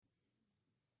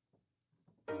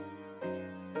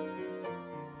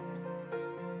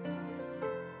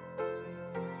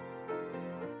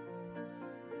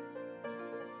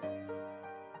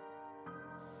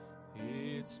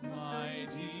It's my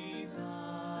desire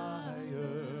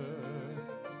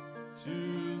to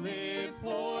live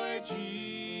for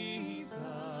Jesus.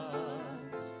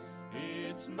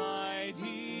 It's my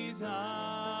desire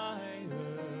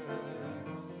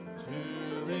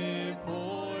to live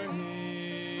for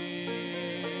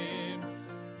Him.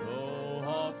 Though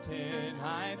often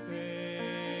I failed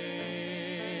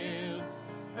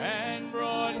and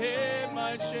brought Him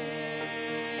much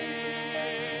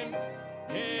shame,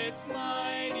 it's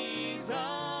my desire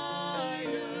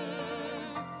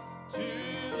to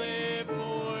live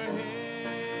for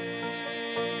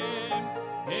Him.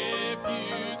 If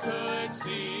you could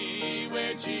see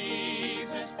where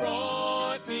Jesus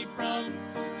brought me from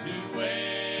to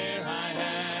where I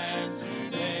am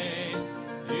today,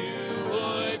 you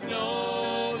would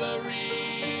know the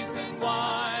reason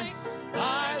why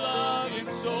I love Him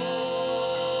so.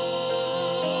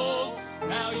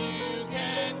 Now you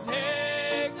can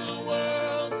take the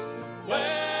world's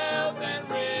wealth and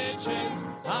riches.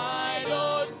 I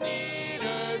don't need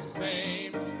earth's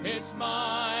fame. It's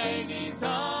my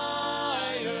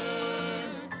desire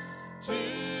to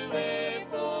live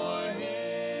for Him.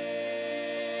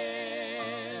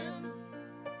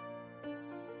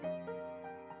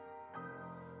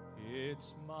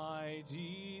 It's my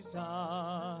desire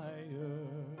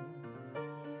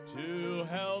to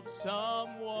help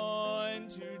someone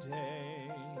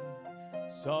today,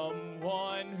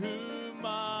 someone who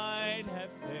might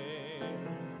have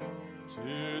failed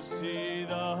to see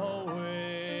the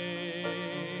way.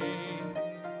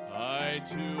 I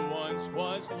too once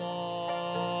was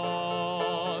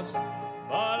lost,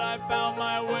 but I found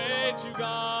my way to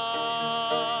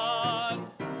God.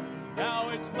 Now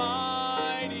it's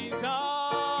my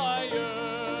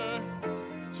desire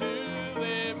to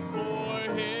live for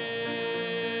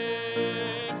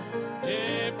Him.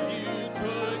 If you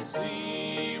could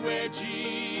see where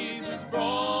Jesus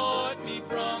brought me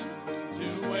from to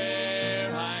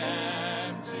where I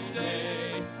am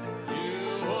today,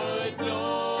 you would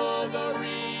know the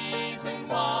reason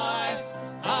why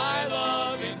I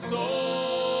love Him so.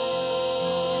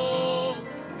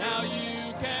 Now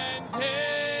you can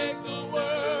take the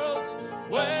world's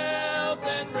wealth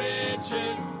and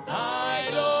riches. I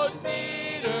don't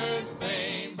need earth's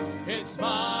fame. It's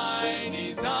my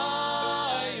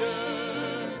desire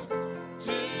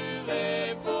to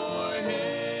live for Him.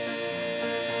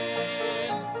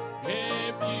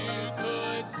 If you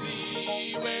could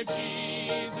see where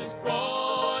Jesus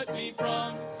brought me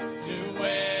from to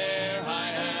where I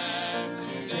am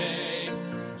today,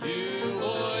 you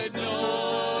would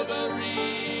know the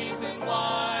reason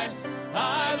why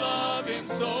I love Him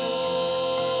so.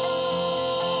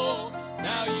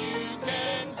 Now you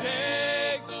can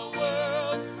take the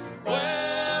world's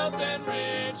wealth and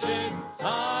riches.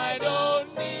 I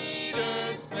don't need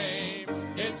earth's fame.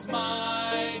 It's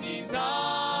my desire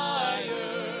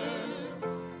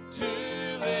to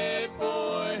live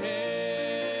for Him.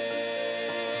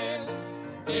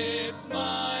 It's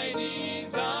my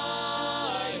desire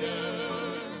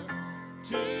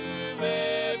to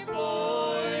live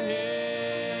for Him.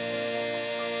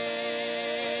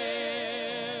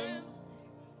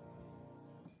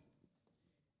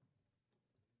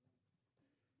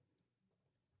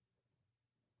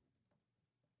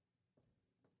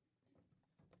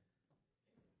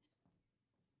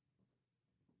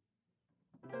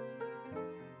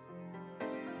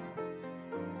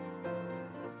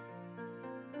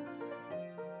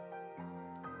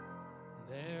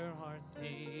 There are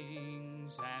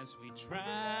things as we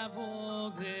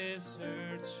travel this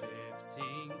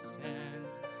earth-shifting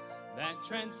sands that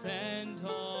transcend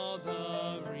all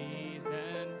the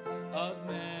reason of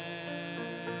man.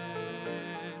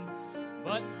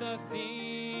 But the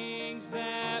things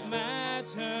that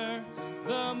matter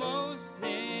the most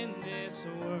in this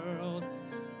world,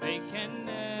 they can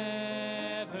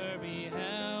never be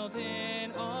held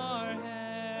in our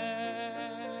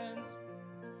hands.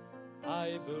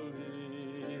 I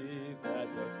believe that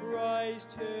the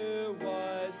Christ who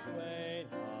was slain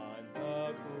on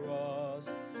the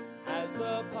cross has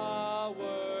the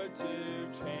power to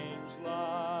change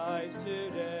lives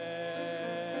today.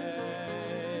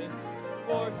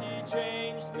 For He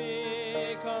changed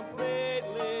me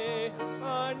completely,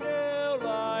 a new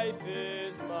life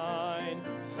is mine.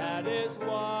 That is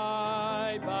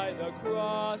why by the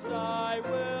cross I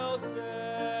will stay.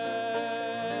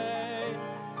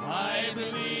 I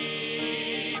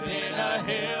believe in a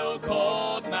hill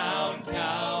called Mount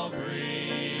Calvary.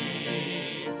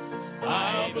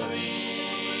 I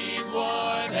believe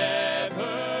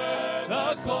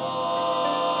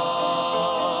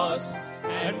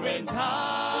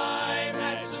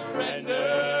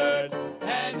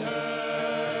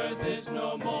this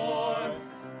no more.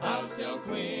 I'll still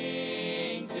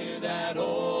cling to that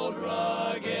old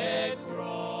rugged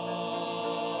cross.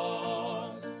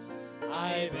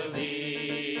 I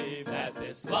believe that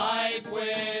this life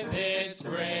with its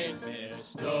great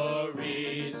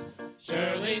mysteries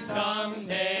surely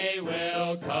someday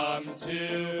will come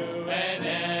to an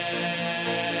end.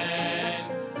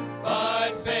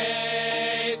 But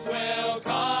faith will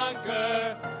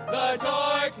conquer the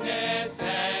darkness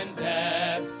and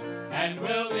death, and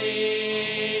will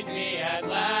lead me at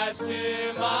last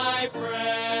to my friend.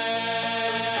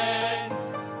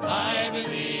 I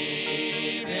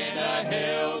believe in a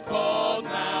hill called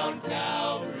Mount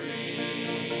Calvary.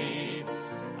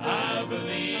 I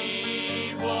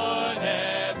believe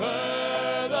whatever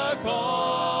the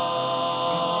cost.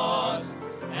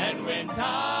 And when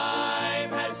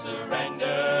time has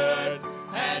surrendered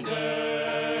and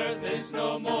earth is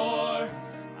no more,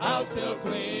 I'll still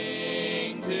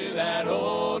cling to that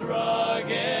old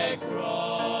rugged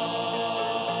cross.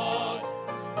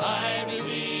 I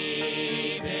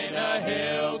believe in a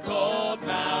hill called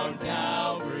Mount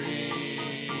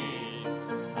Calvary.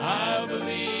 I'll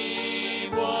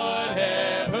believe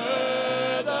whatever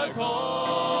the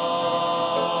cost.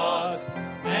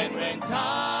 And when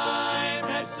time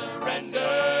has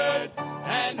surrendered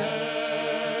and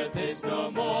earth is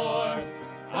no more,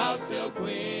 I'll still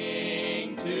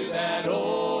cling to that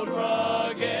old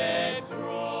rugged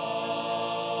cross.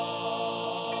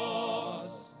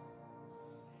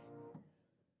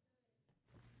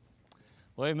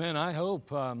 Well, amen. I hope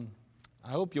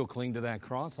you'll cling to that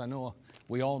cross. I know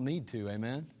we all need to.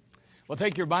 Amen. Well,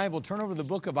 take your Bible, turn over to the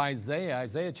book of Isaiah,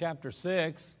 Isaiah chapter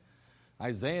 6.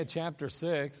 Isaiah chapter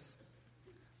 6.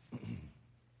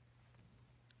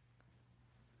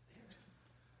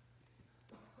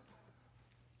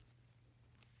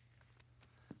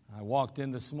 I walked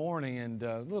in this morning and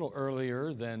a little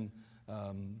earlier than,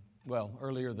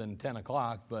 earlier than 10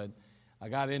 o'clock, but I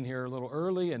got in here a little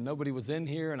early and nobody was in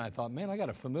here, and I thought, man, I got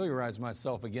to familiarize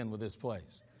myself again with this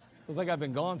place. Feels like I've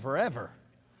been gone forever.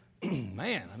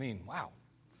 Man, I mean, wow.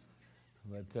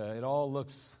 But it all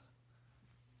looks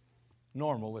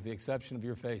normal with the exception of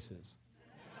your faces.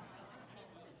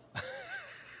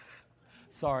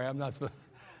 Sorry, I'm not supposed.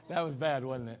 That was bad,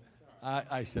 wasn't it?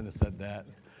 I shouldn't have said that.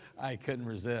 I couldn't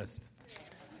resist.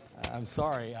 I'm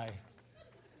sorry.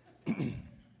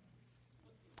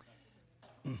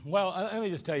 Well, let me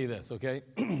just tell you this, okay?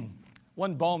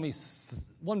 One balmy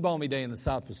day in the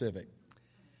South Pacific,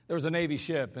 there was a Navy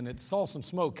ship, and it saw some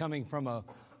smoke coming from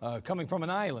an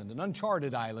island, an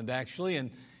uncharted island, actually, and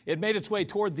it made its way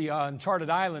toward the uncharted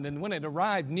island. And when it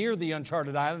arrived near the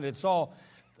uncharted island, it saw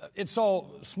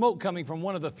smoke coming from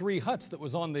one of the 3 huts that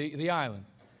was on the island.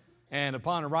 And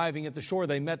upon arriving at the shore,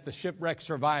 they met the shipwrecked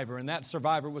survivor, and that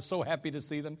survivor was so happy to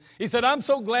see them. He said, "I'm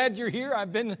so glad you're here.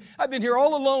 I've been here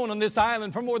all alone on this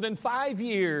island for more than 5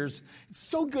 years. It's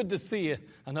so good to see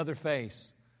another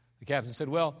face." The captain said,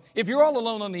 "Well, if you're all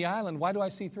alone on the island, why do I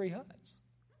see 3 huts?"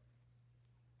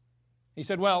 He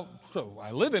said, "Well, so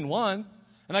I live in one,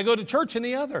 and I go to church in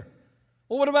the other."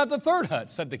 "Well, what about the 3rd hut?"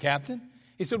 said the captain.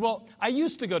 He said, "Well, I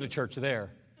used to go to church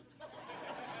there."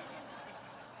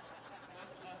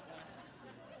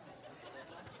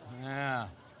 Yeah.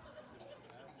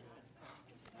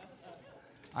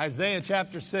 Isaiah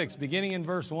chapter 6, beginning in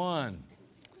verse 1.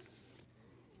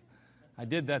 I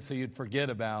did that so you'd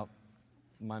forget about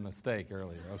my mistake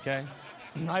earlier, okay?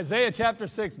 Isaiah chapter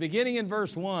 6, beginning in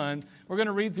verse 1. We're going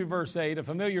to read through verse 8, a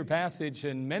familiar passage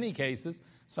in many cases.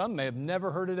 Some may have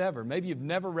never heard it ever. Maybe you've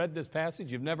never read this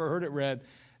passage, you've never heard it read.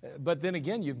 But then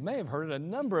again, you may have heard it a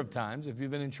number of times if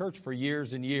you've been in church for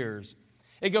years and years.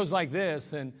 It goes like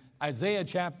this in Isaiah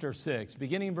chapter 6,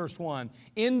 beginning in verse 1.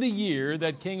 "In the year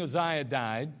that King Uzziah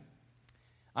died,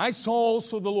 I saw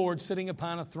also the Lord sitting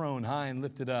upon a throne high and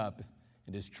lifted up,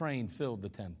 and his train filled the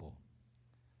temple.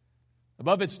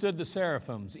 Above it stood the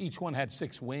seraphims. Each one had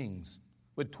 6 wings.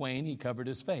 With twain he covered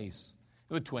his face.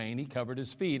 With twain he covered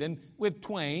his feet. And with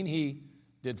twain he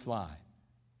did fly.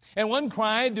 And one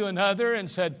cried to another and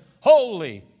said,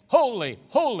 Holy, holy,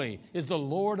 holy is the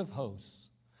Lord of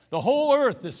hosts. The whole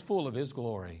earth is full of his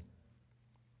glory.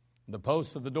 The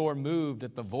posts of the door moved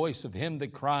at the voice of him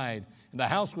that cried, and the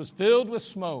house was filled with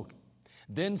smoke.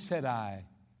 Then said I,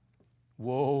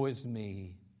 Woe is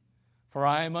me, for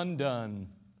I am undone,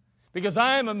 because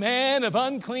I am a man of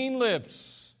unclean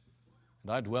lips,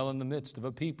 and I dwell in the midst of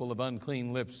a people of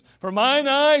unclean lips. For mine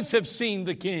eyes have seen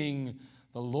the King,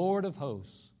 the Lord of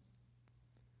hosts.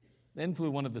 Then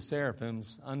flew one of the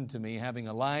seraphims unto me, having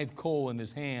a live coal in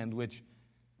his hand, which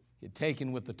he had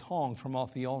taken with the tongs from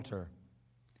off the altar.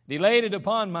 And he laid it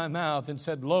upon my mouth and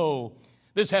said, Lo,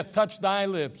 This hath touched thy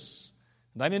lips.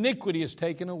 Thine iniquity is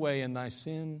taken away, and thy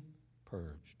sin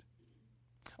purged.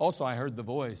 Also I heard the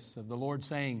voice of the Lord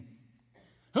saying,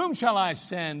 Whom shall I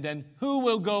send, and who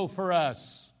will go for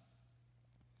us?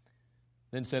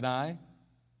 Then said I,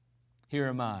 Here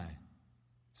am I,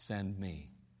 send me.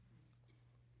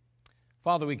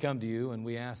 Father, we come to you, and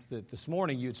we ask that this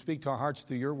morning you'd speak to our hearts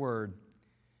through your word.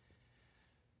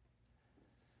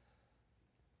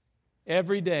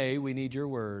 Every day we need your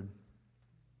word.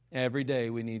 Every day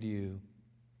we need you.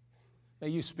 May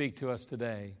you speak to us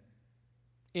today.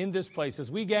 In this place,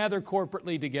 as we gather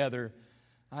corporately together,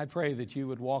 I pray that you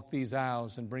would walk these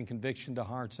aisles and bring conviction to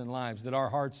hearts and lives, that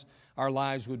our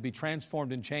lives would be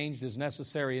transformed and changed as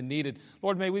necessary and needed.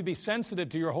 Lord, may we be sensitive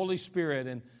to your Holy Spirit,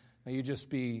 and may you just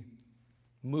be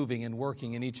moving and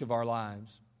working in each of our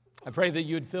lives. I pray that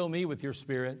you would fill me with your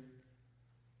Spirit.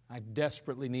 I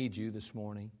desperately need you this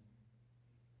morning.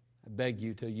 I beg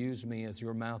you to use me as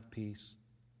your mouthpiece,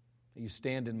 that you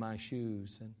stand in my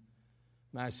shoes, and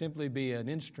may I simply be an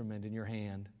instrument in your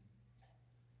hand.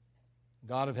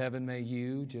 God of heaven, may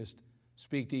you just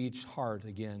speak to each heart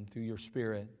again through your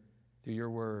Spirit, through your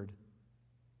word.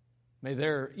 May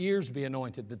their ears be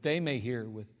anointed that they may hear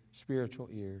with spiritual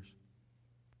ears.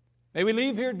 May we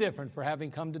leave here different for having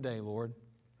come today, Lord.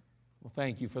 Well,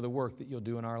 thank you for the work that you'll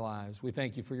do in our lives. We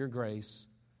thank you for your grace,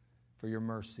 for your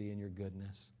mercy, and your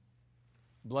goodness.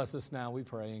 Bless us now, we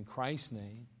pray, in Christ's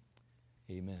name.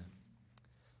 Amen.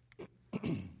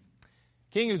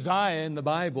 King Uzziah in the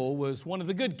Bible was one of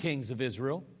the good kings of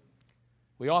Israel.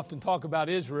 We often talk about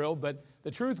Israel, but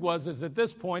the truth is at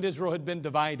this point Israel had been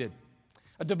divided.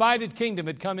 A divided kingdom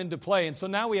had come into play, and so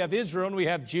now we have Israel and we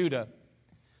have Judah.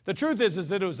 The truth is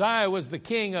that Uzziah was the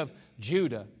king of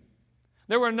Judah.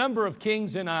 There were a number of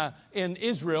kings in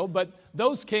Israel, but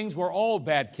those kings were all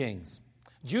bad kings.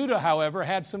 Judah, however,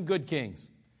 had some good kings.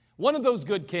 One of those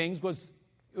good kings was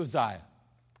Uzziah.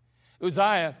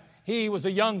 Uzziah, he was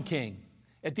a young king.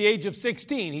 At the age of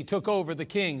 16, he took over the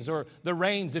kings, or the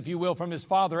reins, if you will, from his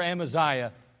father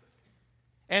Amaziah.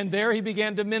 And there he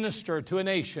began to minister to a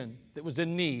nation that was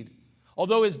in need.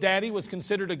 Although his daddy was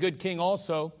considered a good king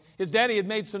also, his daddy had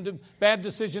made some bad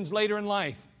decisions later in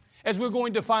life, as we're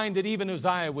going to find that even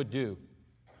Uzziah would do.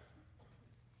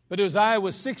 But Uzziah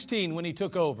was 16 when he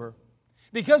took over.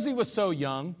 Because he was so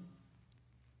young,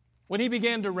 when he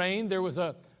began to reign, there was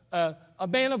a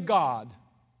man of God,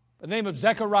 the name of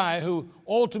Zechariah, who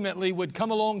ultimately would come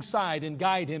alongside and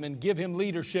guide him and give him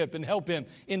leadership and help him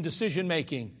in decision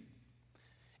making.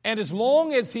 And as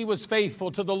long as he was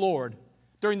faithful to the Lord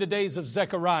during the days of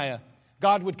Zechariah,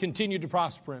 God would continue to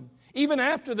prosper him. Even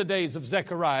after the days of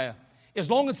Zechariah, as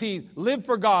long as he lived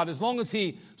for God, as long as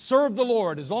he served the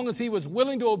Lord, as long as he was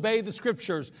willing to obey the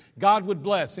Scriptures, God would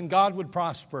bless and God would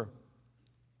prosper.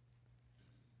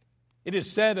 It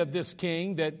is said of this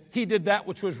king that he did that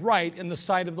which was right in the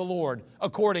sight of the Lord,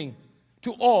 according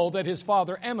to all that his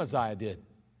father Amaziah did.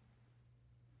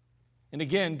 And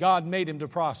again, God made him to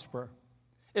prosper.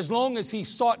 As long as he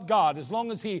sought God, as long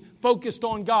as he focused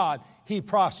on God, he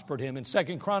prospered him. In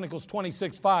 2 Chronicles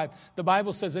 26:5, the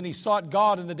Bible says, and he sought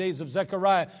God in the days of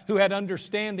Zechariah, who had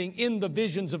understanding in the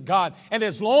visions of God. And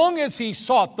as long as he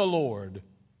sought the Lord,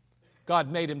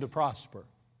 God made him to prosper.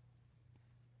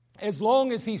 As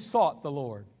long as he sought the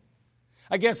Lord.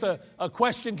 I guess a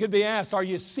question could be asked, are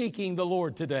you seeking the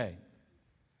Lord today?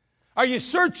 Are you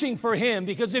searching for him?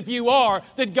 Because if you are,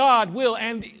 that God will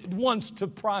and wants to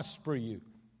prosper you.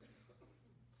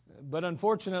 But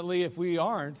unfortunately, if we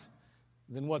aren't,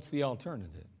 then what's the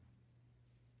alternative?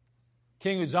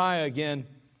 King Uzziah, again,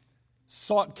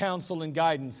 sought counsel and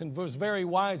guidance and was very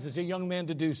wise as a young man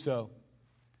to do so.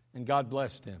 And God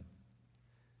blessed him.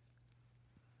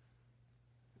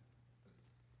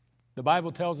 The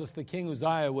Bible tells us that King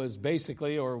Uzziah was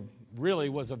basically, or really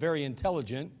was a very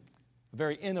intelligent, a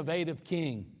very innovative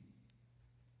king.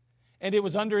 And it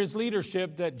was under his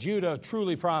leadership that Judah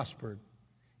truly prospered.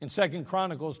 In 2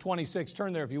 Chronicles 26,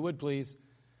 turn there if you would please.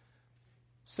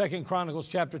 2 Chronicles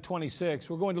chapter 26.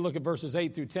 We're going to look at verses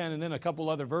 8 through 10 and then a couple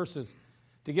other verses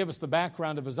to give us the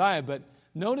background of Uzziah. But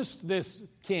notice this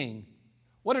king.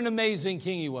 What an amazing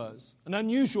king he was. An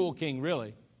unusual king,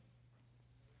 really.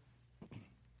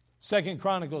 2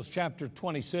 Chronicles chapter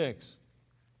 26,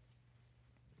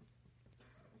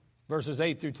 verses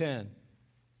 8 through 10.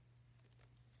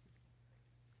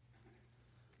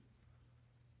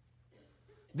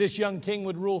 This young king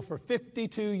would rule for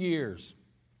 52 years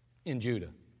in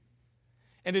Judah.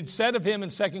 And it said of him in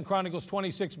 2 Chronicles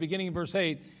 26, beginning in verse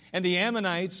 8, and the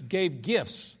Ammonites gave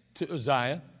gifts to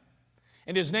Uzziah,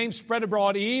 and his name spread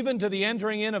abroad even to the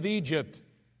entering in of Egypt.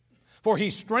 For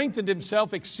he strengthened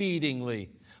himself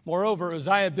exceedingly. Moreover,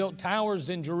 Uzziah built towers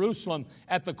in Jerusalem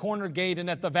at the corner gate and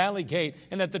at the valley gate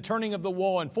and at the turning of the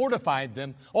wall and fortified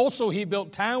them. Also he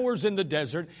built towers in the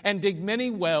desert and digged many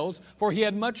wells, for he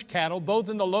had much cattle, both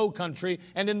in the low country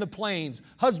and in the plains,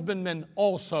 husbandmen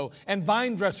also, and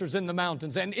vine dressers in the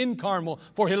mountains and in Carmel,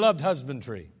 for he loved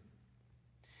husbandry.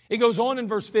 It goes on in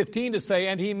verse 15 to say,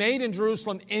 and he made in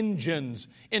Jerusalem engines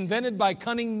invented by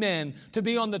cunning men to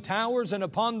be on the towers and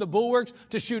upon the bulwarks,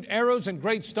 to shoot arrows and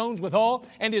great stones withal.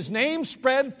 And his name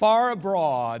spread far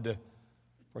abroad,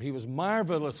 for he was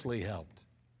marvelously helped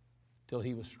till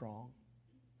he was strong.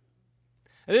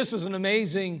 And this was an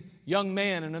amazing young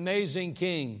man, an amazing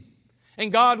king.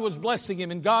 And God was blessing him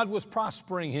and God was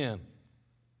prospering him.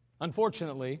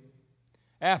 Unfortunately,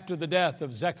 after the death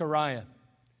of Zechariah,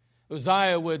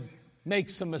 Uzziah would make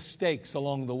some mistakes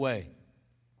along the way.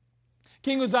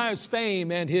 King Uzziah's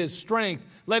fame and his strength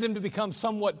led him to become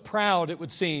somewhat proud, it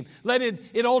would seem.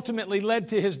 It ultimately led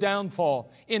to his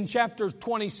downfall. In chapter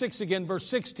 26 again, verse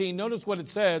 16, notice what it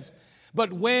says.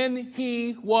 But when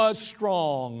he was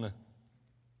strong,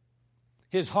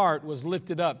 his heart was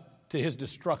lifted up to his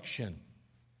destruction.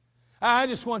 I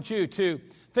just want you to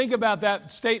think about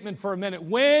that statement for a minute.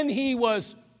 When he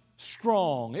was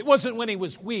strong. It wasn't when he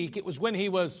was weak, it was when he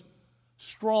was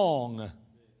strong.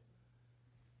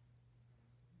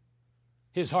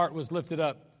 His heart was lifted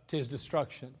up to his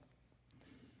destruction.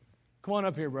 Come on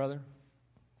up here, brother.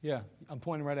 Yeah, I'm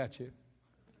pointing right at you.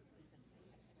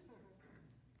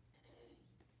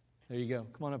 There you go.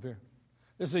 Come on up here.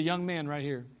 This is a young man right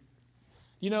here.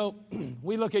 You know,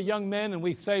 we look at young men and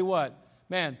we say what?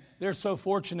 Man, they're so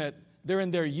fortunate. They're in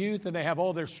their youth and they have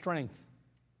all their strength.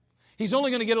 He's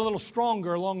only going to get a little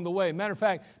stronger along the way. Matter of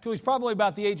fact, till he's probably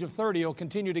about the age of 30, he'll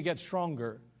continue to get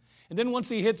stronger. And then once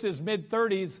he hits his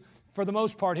mid-30s, for the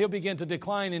most part, he'll begin to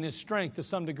decline in his strength to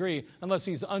some degree, unless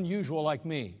he's unusual like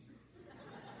me.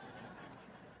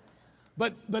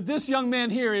 But this young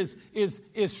man here is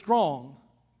strong.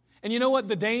 And you know what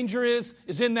the danger is?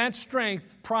 Is in that strength,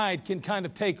 pride can kind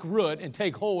of take root and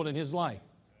take hold in his life.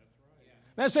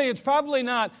 And I say it's probably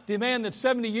not the man that's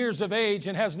 70 years of age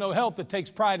and has no health that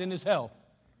takes pride in his health.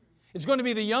 It's going to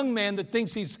be the young man that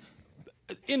thinks he's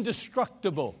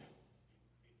indestructible.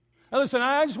 Now listen,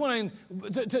 I just want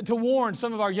to warn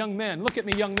some of our young men. Look at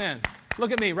me, young men.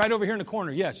 Look at me right over here in the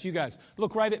corner. Yes, you guys.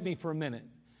 Look right at me for a minute.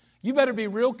 You better be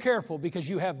real careful because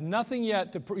you have nothing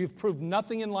yet. You've proved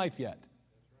nothing in life yet.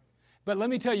 But let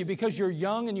me tell you, because you're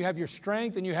young and you have your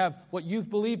strength and you have what you've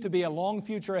believed to be a long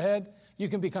future ahead, you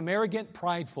can become arrogant,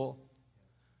 prideful,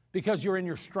 because you're in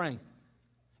your strength.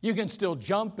 You can still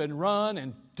jump and run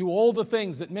and do all the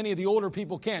things that many of the older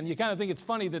people can. You kind of think it's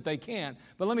funny that they can't.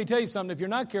 But let me tell you something. If you're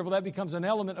not careful, that becomes an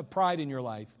element of pride in your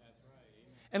life.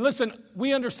 And listen,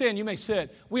 we understand, you may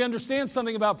sit, we understand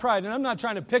something about pride. And I'm not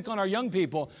trying to pick on our young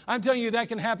people. I'm telling you that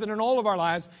can happen in all of our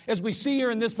lives. As we see here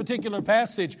in this particular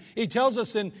passage, he tells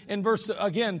us in verse,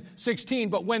 again, 16,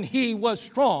 but when he was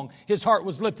strong, his heart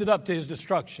was lifted up to his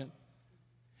destruction.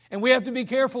 And we have to be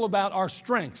careful about our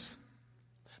strengths.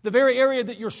 The very area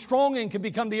that you're strong in can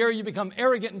become the area you become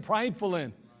arrogant and prideful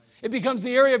in. It becomes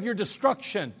the area of your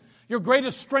destruction. Your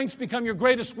greatest strengths become your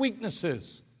greatest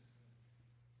weaknesses.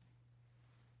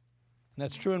 And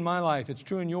that's true in my life. It's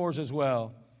true in yours as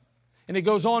well. And it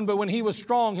goes on, but when he was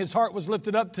strong, his heart was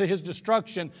lifted up to his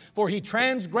destruction, for he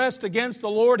transgressed against the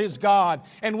Lord his God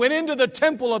and went into the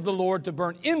temple of the Lord to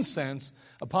burn incense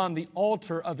upon the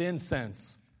altar of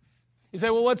incense. You say,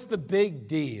 well, what's the big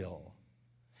deal?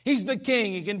 He's the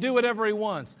king. He can do whatever he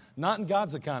wants. Not in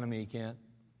God's economy, he can't.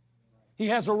 He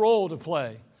has a role to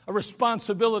play, a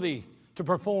responsibility to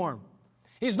perform.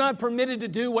 He's not permitted to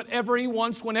do whatever he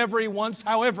wants, whenever he wants,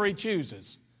 however he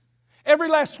chooses. Every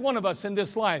last one of us in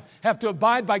this life have to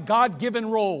abide by God-given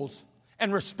roles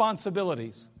and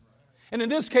responsibilities. And in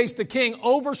this case, the king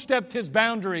overstepped his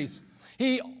boundaries.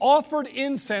 He offered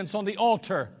incense on the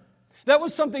altar. That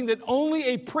was something that only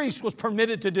a priest was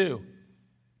permitted to do.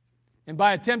 And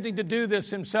by attempting to do this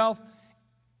himself,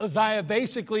 Uzziah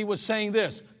basically was saying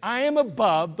this: I am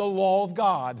above the law of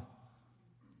God.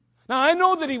 Now, I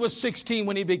know that he was 16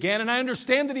 when he began, and I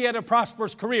understand that he had a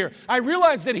prosperous career. I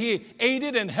realize that he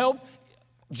aided and helped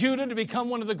Judah to become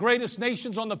one of the greatest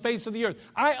nations on the face of the earth.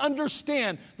 I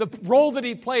understand the role that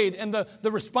he played and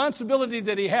the responsibility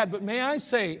that he had. But may I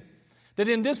say that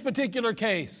in this particular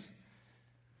case,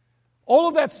 all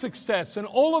of that success and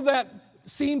all of that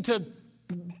seemed to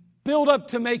build up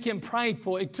to make him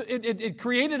prideful. It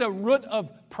created a root of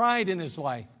pride in his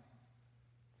life.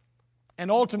 And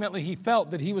ultimately, he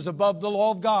felt that he was above the law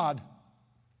of God.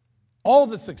 All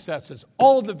the successes,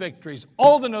 all the victories,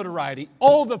 all the notoriety,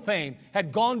 all the fame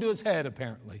had gone to his head,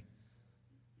 apparently.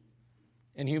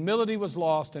 and humility was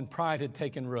lost, and pride had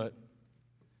taken root.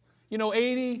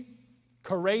 80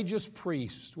 courageous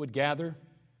priests would gather,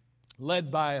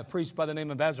 led by a priest by the name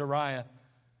of Azariah,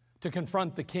 to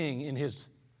confront the king in his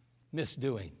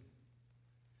misdoing.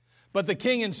 But the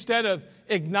king, instead of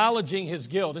acknowledging his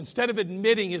guilt, instead of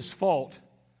admitting his fault,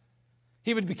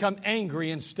 he would become angry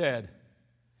instead.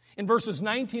 In verses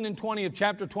 19 and 20 of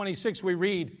chapter 26, we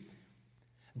read,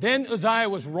 "Then Uzziah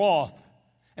was wroth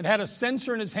and had a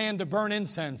censer in his hand to burn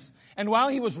incense. And while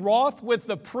he was wroth with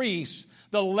the priests,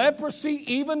 the leprosy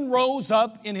even rose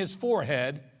up in his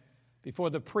forehead before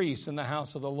the priests in the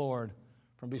house of the Lord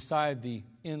from beside the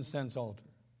incense altar."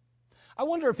 I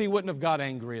wonder if he wouldn't have got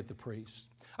angry at the priest.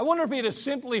 I wonder if he'd have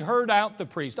simply heard out the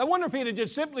priest. I wonder if he'd have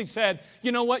just simply said,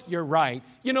 "You know what? You're right.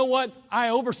 You know what? I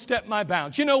overstepped my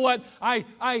bounds. You know what?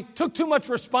 I took too much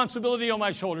responsibility on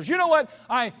my shoulders. You know what?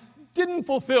 I didn't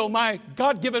fulfill my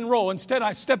God-given role. Instead,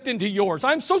 I stepped into yours.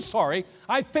 I'm so sorry.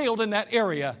 I failed in that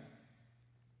area."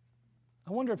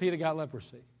 I wonder if he'd have got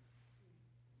leprosy.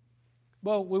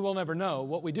 Well, we will never know.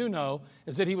 What we do know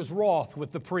is that he was wroth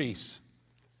with the priests.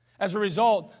 As a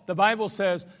result, the Bible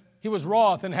says he was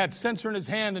wroth and had censer in his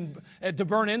hand to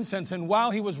burn incense. And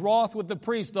while he was wroth with the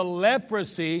priest, the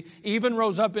leprosy even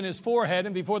rose up in his forehead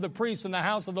and before the priests in the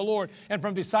house of the Lord and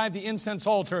from beside the incense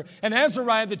altar. And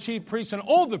Azariah the chief priest and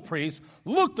all the priests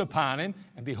looked upon him,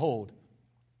 and behold,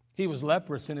 he was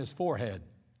leprous in his forehead.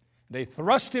 They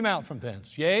thrust him out from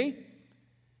thence. Yea,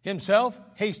 himself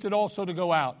hasted also to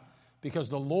go out, because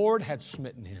the Lord had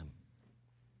smitten him.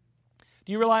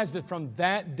 Do you realize that from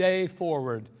that day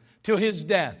forward till his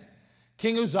death,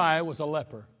 King Uzziah was a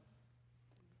leper?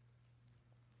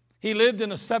 He lived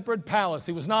in a separate palace.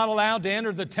 He was not allowed to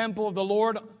enter the temple of the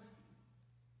Lord,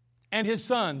 and his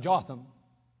son, Jotham,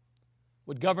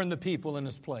 would govern the people in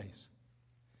his place.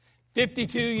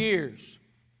 52 years.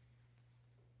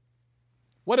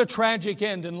 What a tragic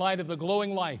end in light of the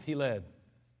glowing life he led.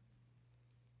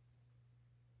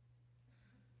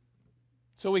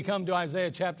 So we come to Isaiah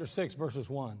chapter 6, verses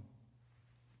 1.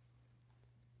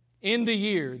 "In the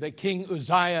year that King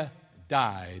Uzziah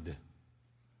died,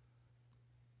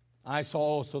 I saw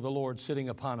also the Lord sitting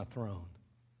upon a throne,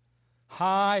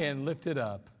 high and lifted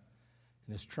up,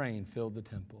 and his train filled the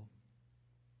temple."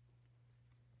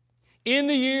 In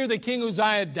the year that King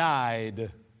Uzziah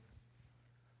died,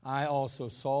 I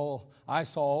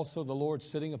saw also the Lord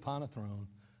sitting upon a throne,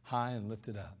 high and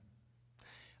lifted up.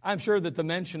 I'm sure that the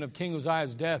mention of King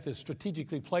Uzziah's death is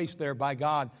strategically placed there by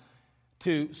God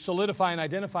to solidify and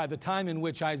identify the time in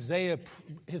which Isaiah,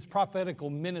 his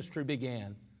prophetical ministry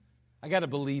began. I got to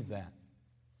believe that.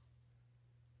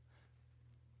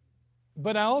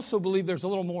 But I also believe there's a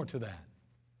little more to that.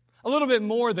 A little bit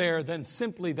more there than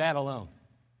simply that alone.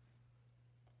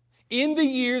 In the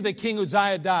year that King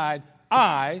Uzziah died,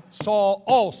 I saw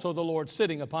also the Lord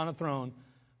sitting upon a throne,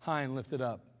 high and lifted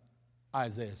up,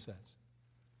 Isaiah says.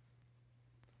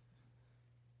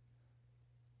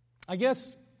 I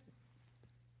guess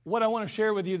what I want to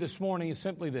share with you this morning is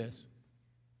simply this: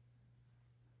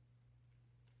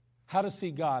 how to see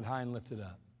God high and lifted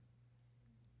up.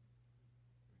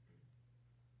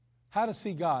 How to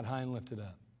see God high and lifted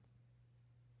up.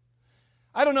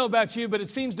 I don't know about you, but it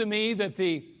seems to me that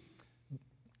the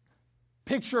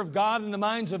picture of God in the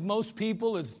minds of most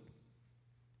people is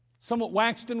somewhat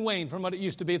waxed and waned from what it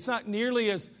used to be. It's not nearly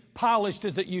as polished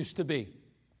as it used to be.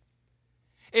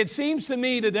 It seems to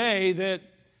me today that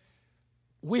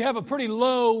we have a pretty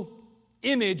low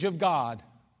image of God,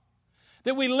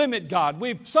 that we limit God.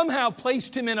 We've somehow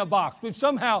placed him in a box. We've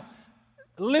somehow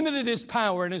limited his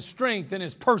power and his strength and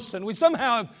his person. We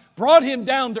somehow have brought him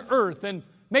down to earth and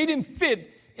made him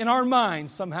fit in our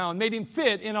minds somehow, and made him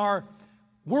fit in our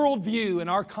worldview and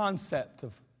our concept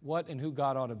of what and who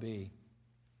God ought to be.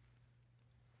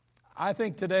 I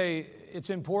think today it's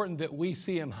important that we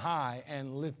see him high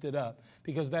and lifted up,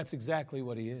 because that's exactly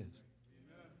what he is.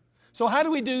 Amen. So how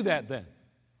do we do that then?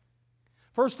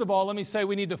 First of all, let me say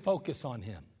we need to focus on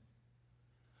him.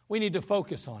 We need to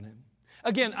focus on him.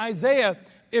 Again, Isaiah,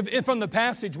 if from the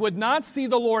passage, would not see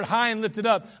the Lord high and lifted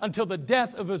up until the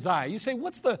death of Uzziah. You say,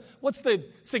 what's the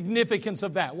significance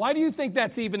of that? Why do you think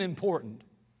that's even important?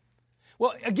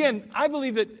 Well, again, I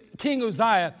believe that King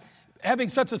Uzziah, having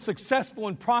such a successful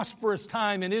and prosperous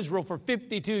time in Israel for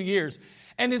 52 years,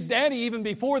 and his daddy, even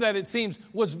before that, it seems,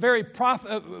 was very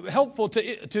helpful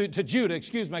to Judah.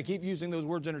 Excuse me, I keep using those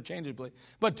words interchangeably.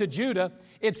 But to Judah,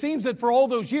 it seems that for all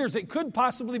those years, it could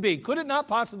it not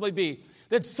possibly be,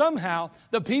 that somehow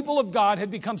the people of God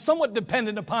had become somewhat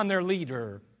dependent upon their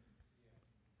leader.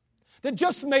 That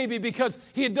just maybe because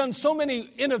he had done so many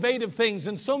innovative things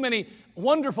and so many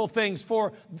wonderful things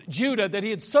for Judah, that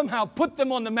he had somehow put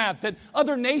them on the map, that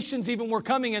other nations even were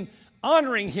coming and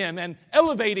honoring him and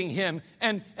elevating him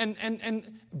and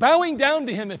bowing down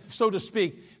to him, if so to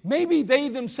speak. Maybe they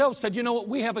themselves said, you know what,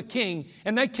 we have a king,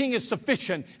 and that king is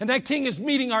sufficient, and that king is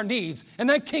meeting our needs, and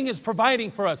that king is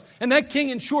providing for us, and that king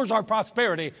ensures our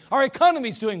prosperity. Our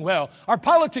economy's doing well. Our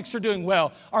politics are doing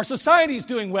well. Our society's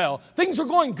doing well. Things are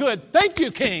going good. Thank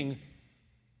you, king.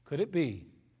 Could it be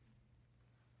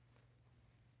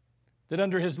that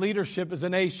under his leadership as a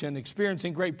nation,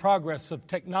 experiencing great progress of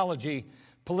technology,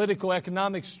 political,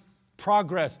 economics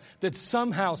progress, that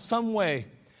somehow, some way,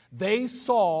 they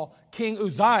saw King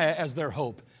Uzziah as their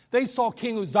hope. They saw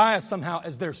King Uzziah somehow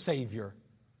as their savior.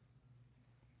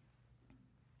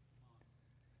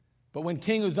 But when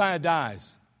King Uzziah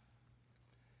dies,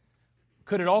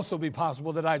 could it also be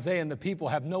possible that Isaiah and the people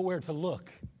have nowhere to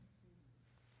look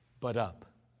but up?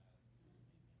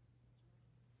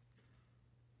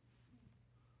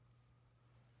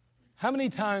 How many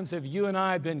times have you and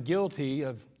I been guilty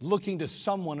of looking to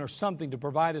someone or something to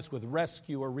provide us with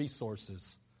rescue or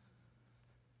resources?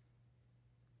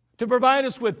 To provide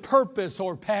us with purpose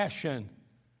or passion?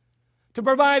 To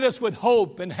provide us with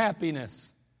hope and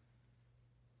happiness?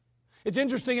 It's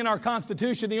interesting, in our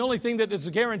Constitution, the only thing that is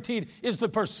guaranteed is the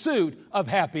pursuit of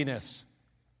happiness.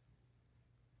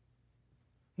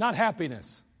 Not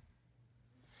happiness.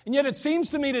 And yet it seems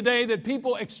to me today that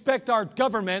people expect our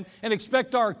government and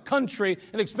expect our country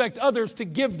and expect others to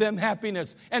give them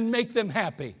happiness and make them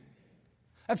happy.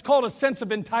 That's called a sense of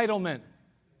entitlement.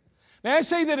 May I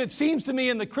say that it seems to me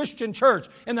in the Christian church,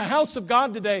 in the house of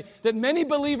God today, that many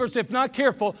believers, if not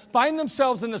careful, find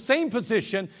themselves in the same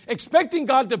position, expecting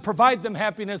God to provide them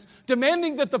happiness,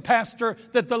 demanding that the pastor,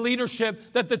 that the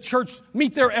leadership, that the church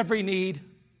meet their every need.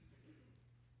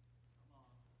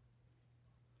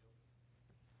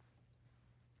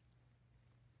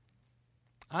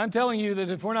 I'm telling you that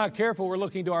if we're not careful, we're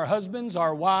looking to our husbands,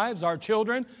 our wives, our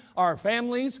children, our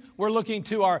families. We're looking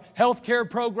to our health care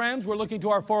programs. We're looking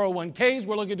to our 401ks.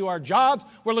 We're looking to our jobs.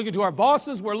 We're looking to our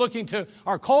bosses. We're looking to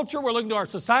our culture. We're looking to our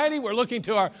society. We're looking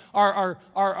to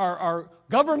our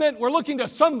government. We're looking to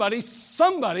somebody,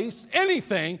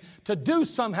 anything to do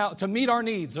somehow to meet our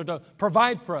needs or to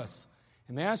provide for us.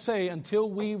 And may I say, until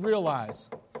we realize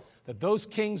that those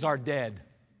kings are dead,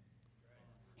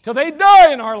 till they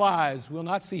die in our lives, we'll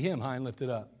not see him high and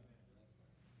lifted up.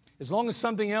 As long as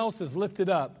something else is lifted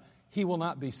up, he will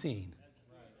not be seen.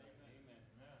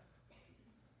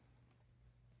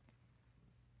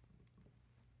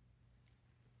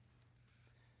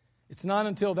 It's not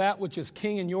until that which is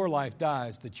king in your life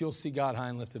dies that you'll see God high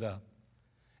and lifted up.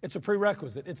 It's a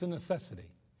prerequisite. It's a necessity.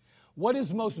 What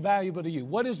is most valuable to you?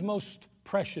 What is most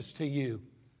precious to you?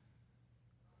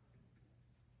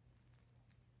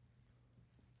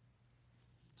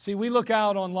 See, we look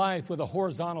out on life with a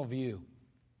horizontal view.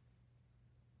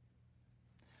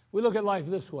 We look at life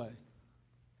this way.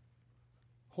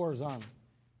 Horizontal.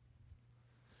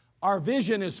 Our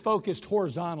vision is focused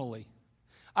horizontally.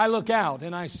 I look out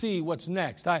and I see what's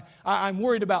next. I'm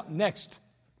worried about next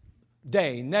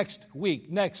day, next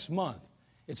week, next month.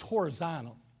 It's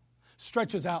horizontal.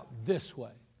 Stretches out this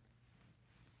way.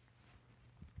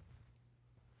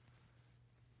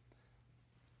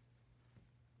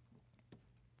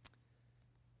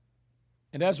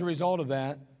 And as a result of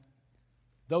that,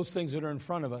 those things that are in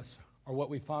front of us are what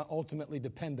we ultimately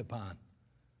depend upon.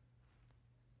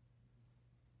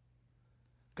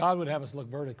 God would have us look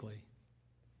vertically.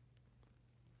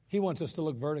 He wants us to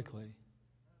look vertically.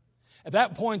 And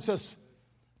that points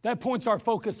our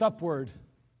focus upward.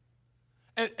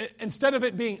 Instead of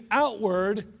it being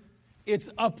outward, it's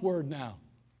upward now.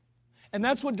 And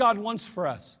that's what God wants for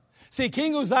us. See,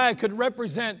 King Uzziah could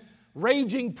represent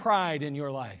raging pride in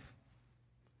your life.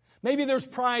 Maybe there's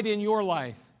pride in your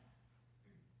life.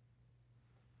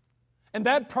 And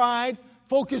that pride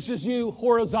focuses you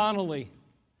horizontally.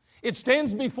 It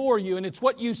stands before you, and it's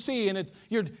what you see, and it's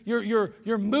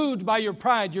you're moved by your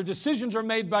pride. Your decisions are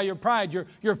made by your pride.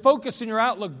 Your focus and your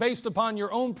outlook based upon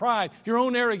your own pride, your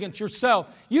own arrogance, yourself.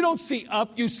 You don't see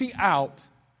up, you see out.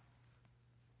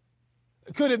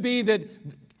 Could it be that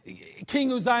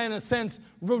King Uzziah, in a sense,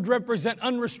 would represent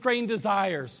unrestrained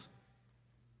desires?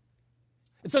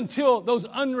 It's until those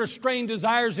unrestrained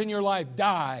desires in your life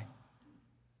die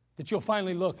that you'll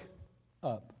finally look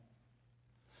up.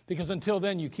 Because until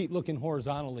then, you keep looking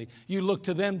horizontally. You look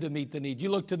to them to meet the need. You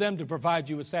look to them to provide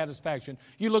you with satisfaction.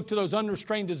 You look to those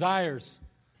unrestrained desires.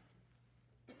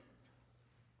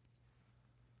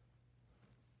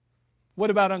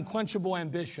 What about unquenchable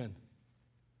ambition?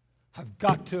 I've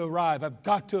got to arrive. I've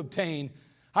got to obtain.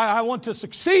 I want to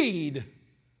succeed.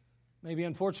 Maybe,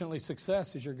 unfortunately,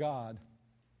 success is your God.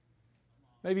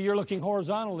 Maybe you're looking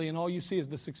horizontally and all you see is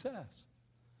the success.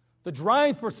 The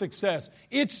drive for success.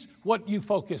 It's what you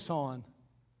focus on.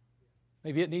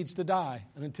 Maybe it needs to die.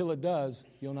 And until it does,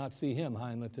 you'll not see Him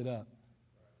high and lifted up.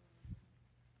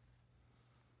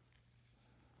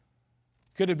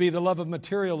 Could it be the love of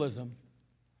materialism?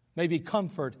 Maybe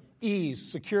comfort,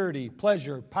 ease, security,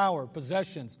 pleasure, power,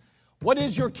 possessions. What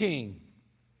is your king?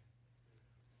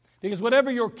 Because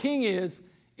whatever your king is,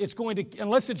 it's going to,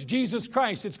 unless it's Jesus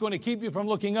Christ, it's going to keep you from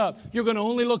looking up. You're going to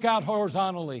only look out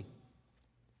horizontally.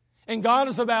 And God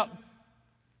is about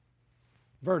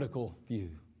vertical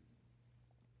view.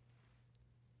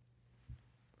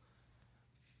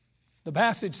 The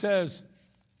passage says,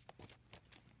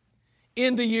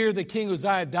 in the year that King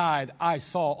Uzziah died, I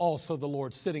saw also the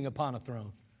Lord sitting upon a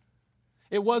throne.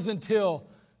 It wasn't until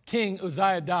King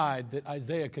Uzziah died that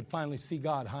Isaiah could finally see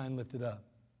God high and lifted up.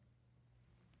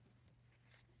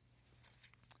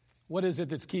 What is it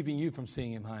that's keeping you from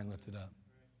seeing Him high and lifted up?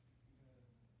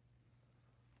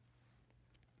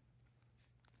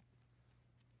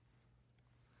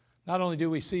 Not only do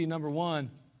we see, number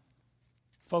one,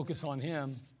 focus on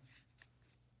Him,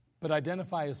 but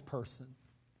identify His person.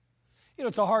 You know,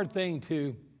 it's a hard thing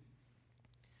to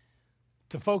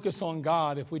focus on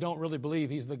God if we don't really believe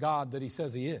He's the God that He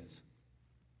says He is.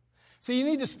 See, you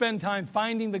need to spend time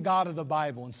finding the God of the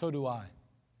Bible, and so do I.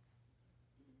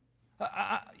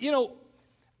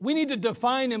 We need to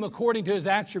define Him according to His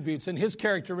attributes and His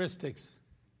characteristics.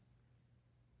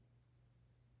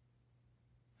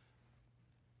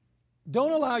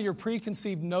 Don't allow your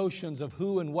preconceived notions of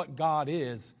who and what God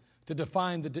is to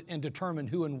define and determine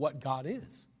who and what God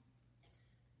is.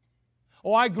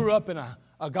 Oh, I grew up in a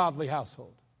godly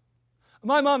household.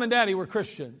 My mom and daddy were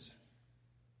Christians.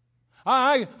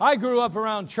 I grew up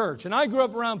around church, and I grew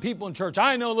up around people in church.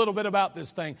 I know a little bit about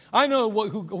this thing. I know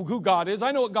who God is.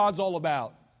 I know what God's all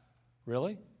about.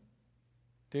 Really?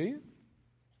 Do you?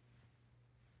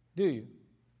 Do you?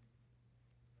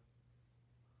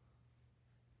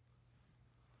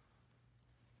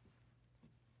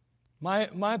 My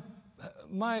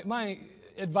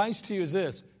advice to you is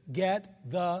this: get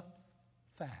the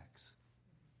facts.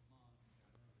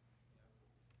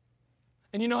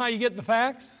 And you know how you get the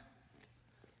facts?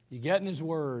 You get in His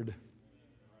Word.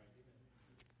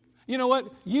 You know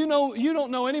what? You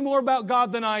don't know any more about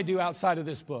God than I do outside of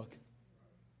this book.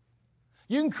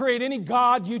 You can create any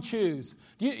God you choose.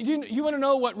 You want to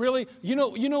know what really, you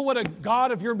know what a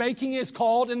God of your making is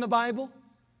called in the Bible?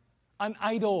 An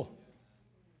idol.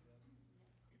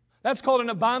 That's called an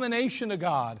abomination to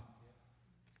God.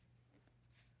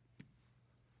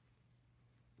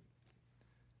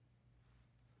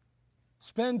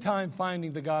 Spend time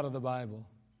finding the God of the Bible.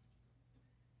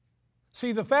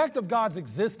 See, the fact of God's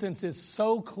existence is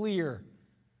so clear.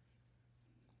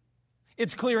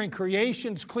 It's clear in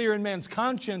creation, it's clear in man's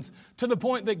conscience, to the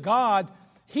point that God,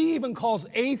 He even calls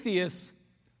atheists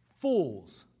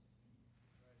fools.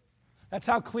 That's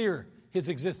how clear His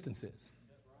existence is.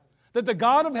 That the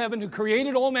God of heaven who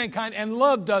created all mankind and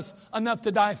loved us enough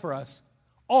to die for us,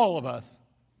 all of us,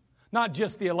 not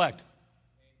just the elect,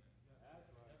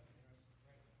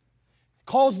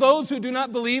 calls those who do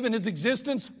not believe in His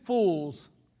existence fools.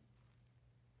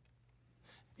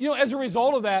 You know, as a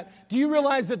result of that, do you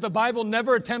realize that the Bible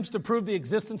never attempts to prove the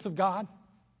existence of God?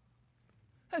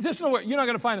 There's nowhere, you're not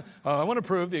going to find, I want to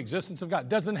prove the existence of God. It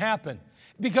doesn't happen.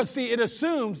 Because, see, it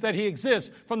assumes that He exists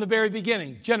from the very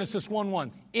beginning. Genesis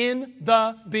 1:1. In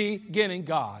the beginning,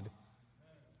 God.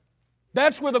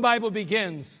 That's where the Bible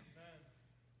begins.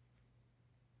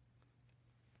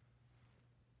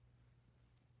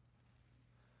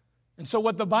 And so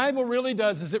what the Bible really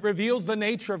does is it reveals the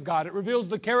nature of God. It reveals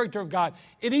the character of God.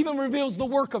 It even reveals the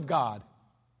work of God.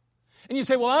 And you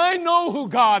say, well, I know who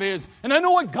God is, and I know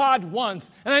what God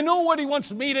wants, and I know what He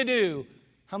wants me to do.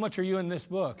 How much are you in this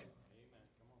book?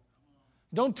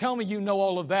 Don't tell me you know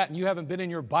all of that and you haven't been in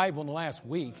your Bible in the last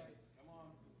week,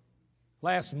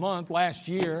 last month, last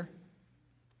year.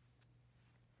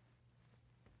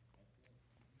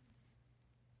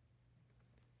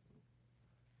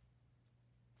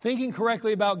 Thinking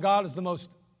correctly about God is the most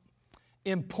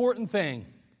important thing.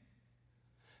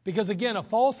 Because again, a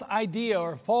false idea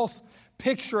or a false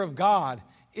picture of God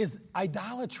is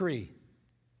idolatry.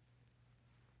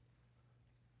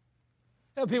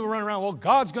 You know, people run around, well,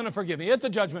 God's going to forgive me at the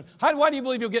judgment. Why do you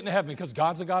believe you'll get into heaven? Because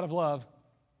God's a God of love.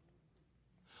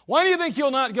 Why do you think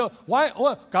you'll not go? Why?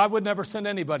 Well, God would never send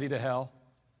anybody to hell.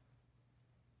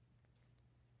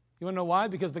 You want to know why?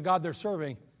 Because the God they're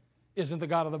serving isn't the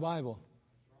God of the Bible.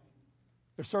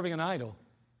 They're serving an idol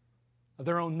of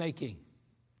their own making.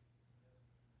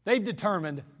 They've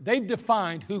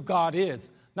defined who God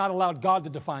is, not allowed God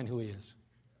to define who He is.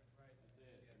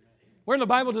 Where in the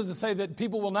Bible does it say that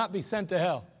people will not be sent to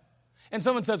hell? And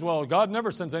someone says, well, God never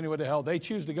sends anyone to hell. They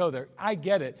choose to go there. I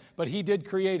get it, but He did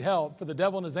create hell for the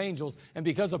devil and his angels, and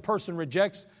because a person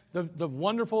rejects the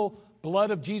wonderful blood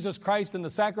of Jesus Christ and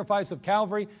the sacrifice of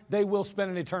Calvary, they will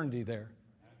spend an eternity there.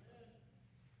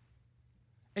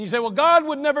 And you say, well, God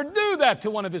would never do that to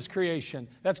one of His creation.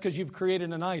 That's because you've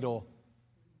created an idol.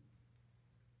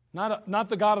 Not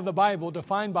the God of the Bible,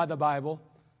 defined by the Bible,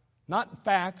 not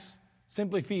facts,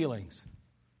 simply feelings.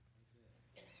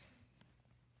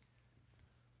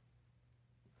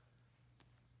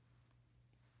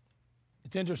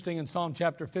 It's interesting in Psalm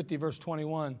chapter 50, verse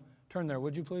 21. Turn there,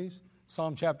 would you please?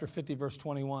 Psalm chapter 50, verse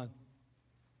 21.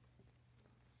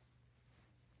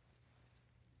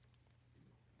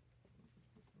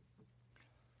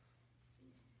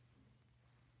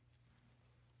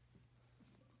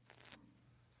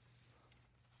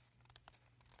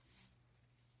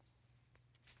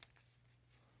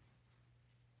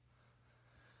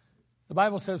 The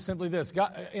Bible says simply this.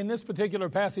 God, in this particular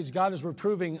passage, God is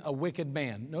reproving a wicked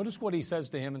man. Notice what He says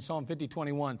to him in Psalm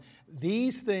 50:21.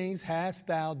 These things hast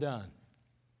thou done.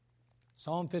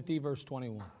 Psalm 50, verse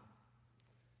 21.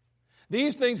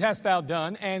 These things hast thou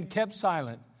done and kept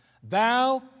silent.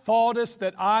 Thou thoughtest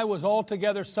that I was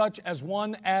altogether such as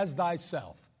one as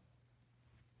thyself.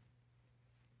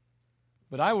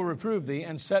 But I will reprove thee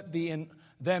and set them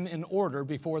in order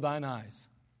before thine eyes.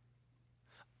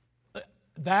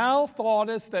 Thou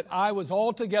thoughtest that I was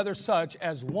altogether such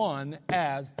as one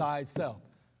as thyself.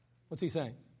 What's he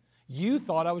saying? You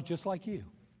thought I was just like you.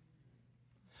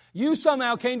 You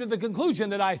somehow came to the conclusion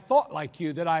that I thought like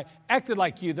you, that I acted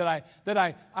like you, that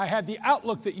I had the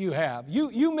outlook that you have.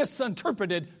 You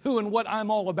misinterpreted who and what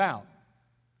I'm all about.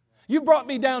 You brought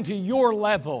me down to your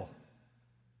level.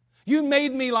 You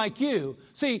made me like you.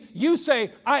 See, you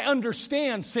say, I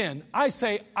understand sin. I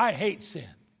say, I hate sin.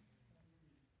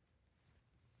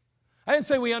 I didn't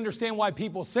say we understand why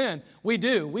people sin. We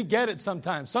do. We get it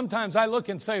sometimes. Sometimes I look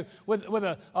and say, with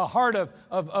a heart of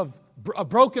a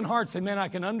broken heart, say, man, I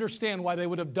can understand why they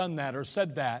would have done that or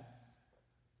said that.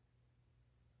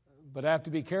 But I have to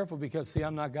be careful because, see,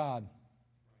 I'm not God.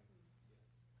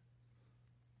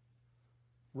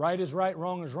 Right is right,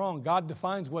 wrong is wrong. God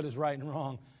defines what is right and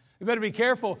wrong. You better be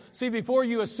careful. See, before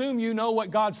you assume you know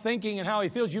what God's thinking and how He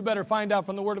feels, you better find out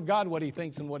from the Word of God what He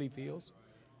thinks and what He feels.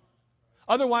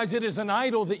 Otherwise, it is an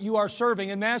idol that you are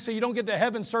serving. And Master, you don't get to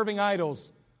heaven serving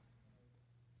idols.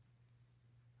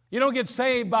 You don't get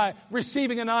saved by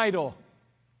receiving an idol.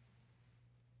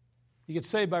 You get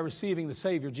saved by receiving the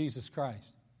Savior, Jesus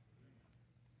Christ.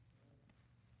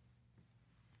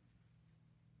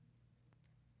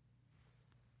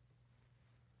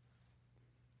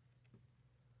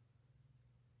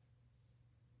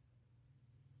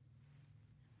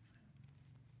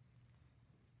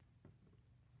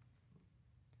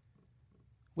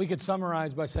 We could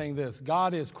summarize by saying this.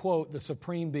 God is, quote, the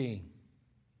supreme being.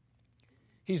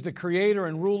 He's the creator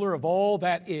and ruler of all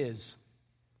that is.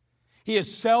 He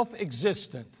is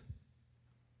self-existent.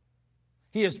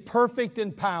 He is perfect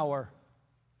in power.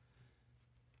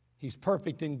 He's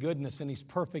perfect in goodness, and He's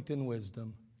perfect in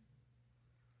wisdom.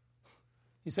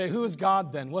 You say, who is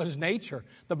God then? Well, His nature.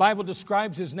 The Bible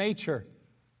describes His nature.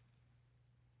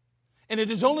 And it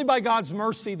is only by God's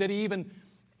mercy that He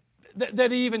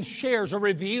even shares or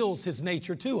reveals His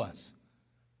nature to us.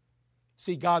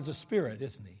 See, God's a spirit,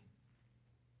 isn't He?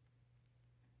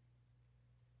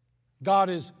 God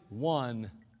is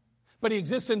one. But He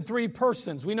exists in three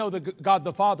persons. We know God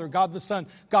the Father, God the Son,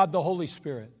 God the Holy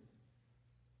Spirit.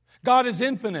 God is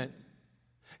infinite.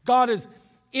 God is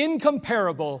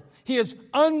incomparable. He is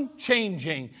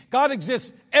unchanging. God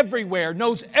exists everywhere,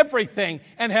 knows everything,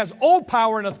 and has all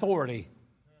power and authority.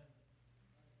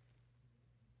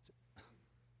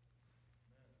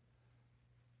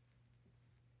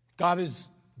 God is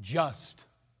just.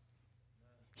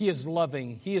 He is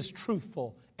loving. He is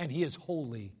truthful. And He is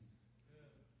holy.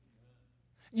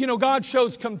 You know, God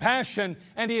shows compassion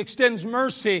and He extends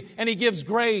mercy and He gives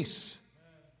grace.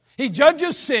 He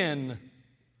judges sin.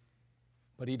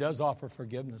 But He does offer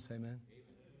forgiveness. Amen.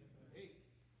 You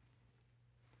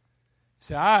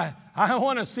say, I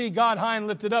want to see God high and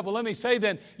lifted up. Well, let me say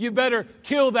then, you better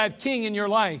kill that king in your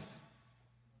life.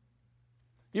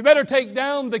 You better take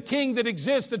down the king that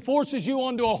exists that forces you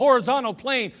onto a horizontal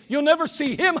plane. You'll never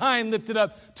see him high and lifted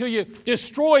up till you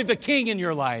destroy the king in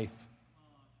your life.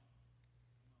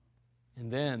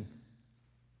 And then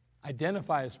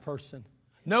identify His person.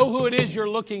 Know who it is you're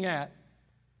looking at.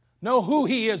 Know who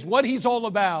He is, what He's all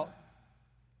about.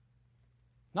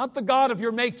 Not the God of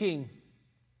your making,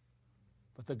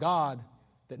 but the God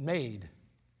that made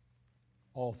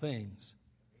all things.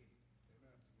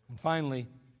 And finally,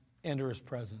 enter His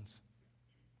presence.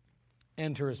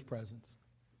 Enter His presence.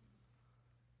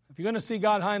 If you're going to see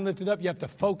God high and lifted up, you have to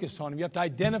focus on Him. You have to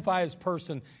identify His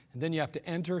person, and then you have to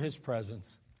enter His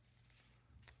presence.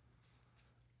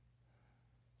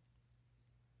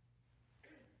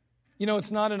 You know,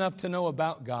 it's not enough to know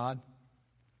about God.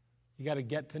 You got to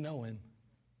get to know Him.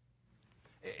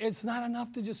 It's not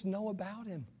enough to just know about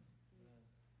Him.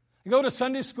 You go to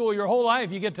Sunday school your whole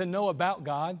life, you get to know about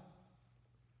God.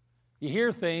 You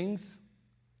hear things,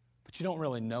 but you don't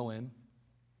really know Him.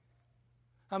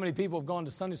 How many people have gone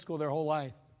to Sunday school their whole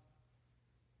life?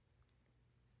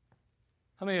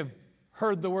 How many have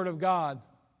heard the Word of God?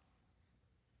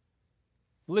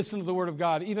 Listened to the Word of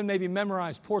God, even maybe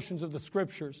memorized portions of the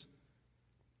Scriptures.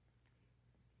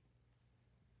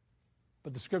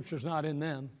 But the Scripture's not in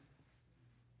them.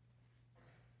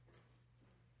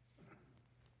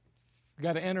 You've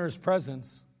got to enter His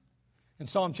presence. In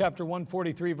Psalm chapter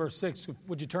 143, verse 6,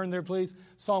 would you turn there, please?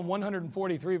 Psalm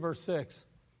 143, verse 6.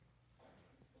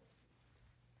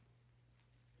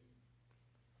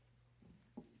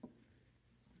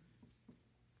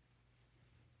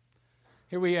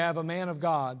 Here we have a man of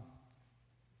God.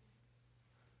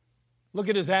 Look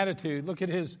at his attitude. Look at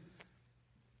his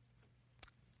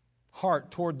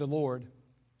heart toward the Lord. It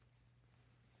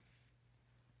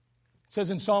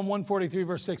says in Psalm 143,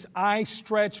 verse 6, I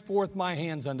stretch forth my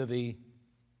hands unto Thee.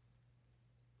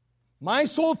 My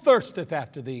soul thirsteth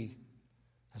after Thee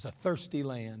as a thirsty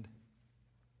land.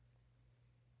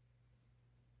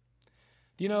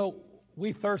 Do you know,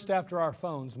 we thirst after our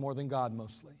phones more than God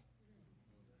mostly.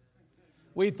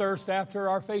 We thirst after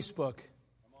our Facebook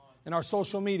and our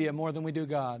social media more than we do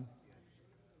God.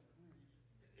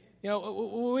 You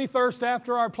know, we thirst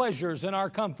after our pleasures and our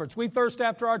comforts. We thirst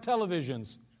after our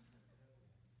televisions.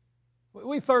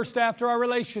 We thirst after our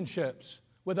relationships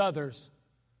with others.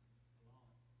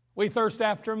 We thirst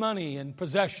after money and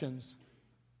possessions,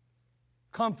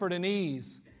 comfort and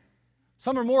ease.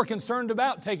 Some are more concerned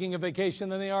about taking a vacation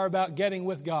than they are about getting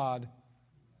with God.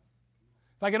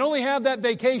 If I can only have that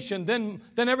vacation, then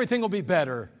everything will be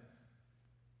better.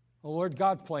 Well, Lord,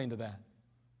 God's playing to that.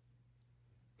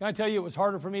 Can I tell you it was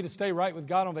harder for me to stay right with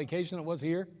God on vacation than it was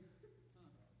here?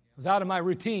 I was out of my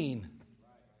routine.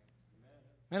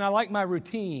 And I like my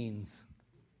routines.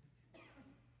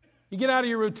 You get out of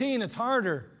your routine, it's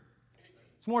harder.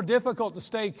 It's more difficult to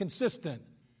stay consistent.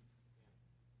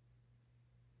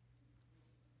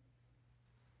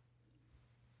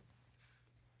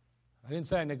 I didn't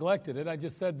say I neglected it. I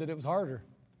just said that it was harder.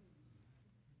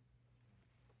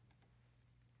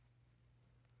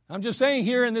 I'm just saying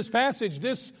here in this passage,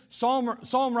 this psalm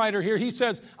writer here, he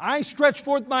says, I stretch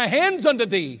forth my hands unto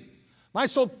Thee. My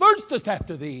soul thirsteth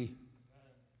after Thee.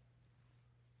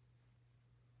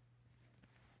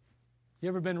 You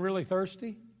ever been really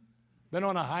thirsty? Been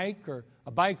on a hike or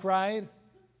a bike ride?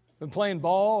 Been playing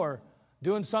ball or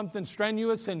doing something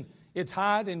strenuous and it's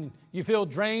hot and you feel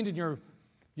drained and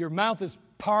your mouth is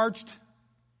parched?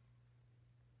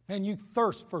 And you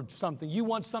thirst for something. You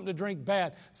want something to drink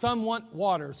bad. Some want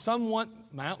water. Some want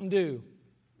Mountain Dew.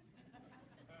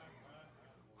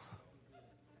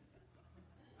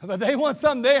 But they want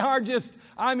something. They are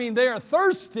they are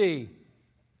thirsty.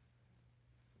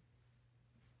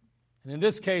 And in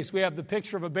this case, we have the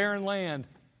picture of a barren land,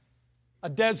 a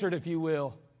desert, if you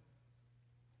will.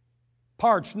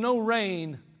 Parched, no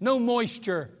rain, no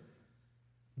moisture.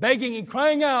 Begging and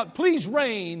crying out, please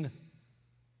rain.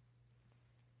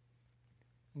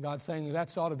 And God's saying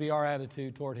that ought to be our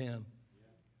attitude toward Him.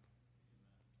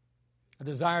 A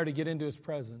desire to get into His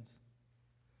presence.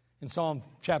 In Psalm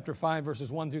chapter 5,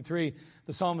 verses 1 through 3,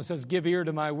 the psalmist says, give ear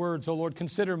to my words, O Lord,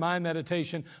 consider my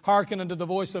meditation. Hearken unto the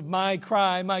voice of my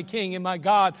cry, my King and my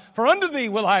God. For unto Thee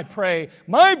will I pray.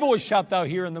 My voice shalt Thou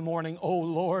hear in the morning. O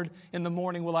Lord, in the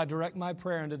morning will I direct my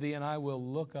prayer unto Thee, and I will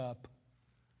look up.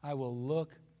 I will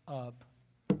look up.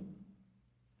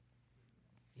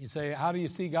 You say, how do you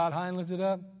see God high and lifted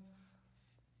up?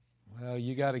 Well,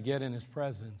 you got to get in His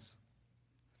presence.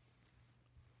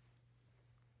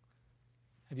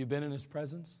 Have you been in His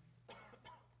presence?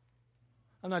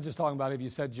 I'm not just talking about if you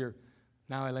said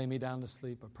now I lay me down to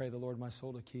sleep, I pray the Lord my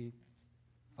soul to keep.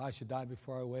 If I should die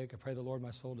before I wake, I pray the Lord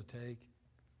my soul to take.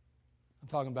 I'm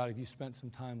talking about if you spent some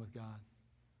time with God.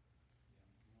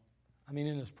 I mean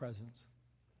in His presence.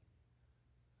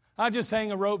 Not just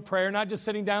saying a rote prayer, not just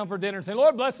sitting down for dinner and saying,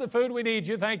 Lord, bless the food, we need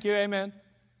You, thank You, amen.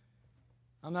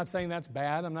 I'm not saying that's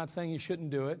bad. I'm not saying you shouldn't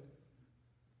do it.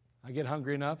 I get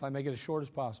hungry enough, I make it as short as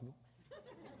possible.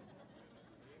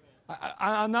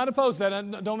 I'm not opposed to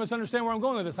that. Don't misunderstand where I'm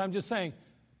going with this. I'm just saying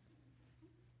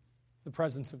the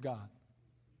presence of God.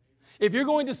 If you're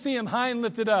going to see Him high and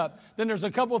lifted up, then there's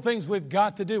a couple of things we've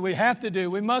got to do. We have to do.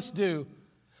 We must do.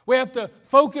 We have to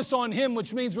focus on Him,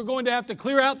 which means we're going to have to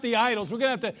clear out the idols. We're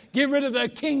going to have to get rid of the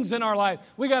kings in our life.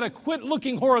 We got to quit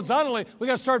looking horizontally. We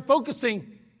got to start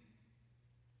focusing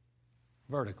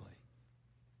vertically.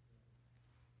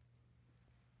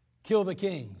 Kill the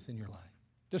kings in your life.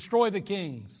 Destroy the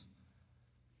kings.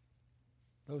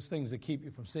 Those things that keep you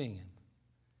from seeing Him.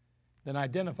 Then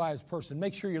identify His person.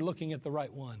 Make sure you're looking at the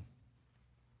right one.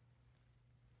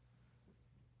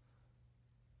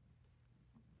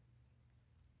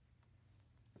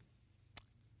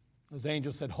 Those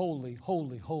angels said, holy,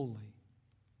 holy, holy.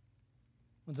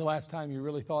 When's the last time you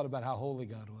really thought about how holy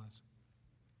God was?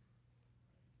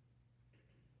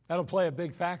 That'll play a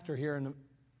big factor here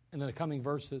in the coming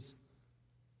verses.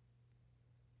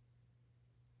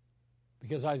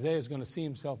 Because Isaiah is going to see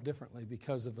himself differently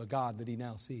because of the God that he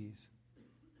now sees.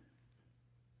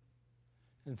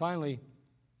 And finally,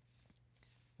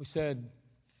 we said,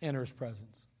 enter His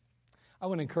presence. I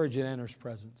want to encourage you to enter His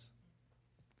presence.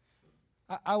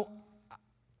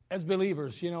 As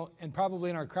believers, and probably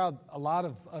in our crowd, a lot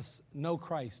of us know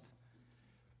Christ.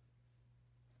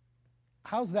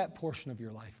 How's that portion of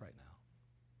your life right now?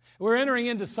 We're entering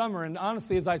into summer, and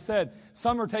honestly, as I said,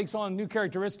 summer takes on new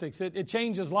characteristics. It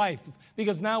changes life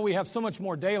because now we have so much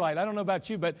more daylight. I don't know about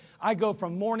you, but I go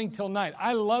from morning till night.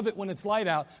 I love it when it's light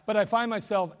out, but I find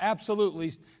myself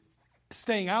absolutely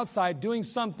staying outside doing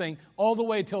something all the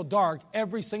way till dark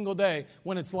every single day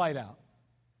when it's light out.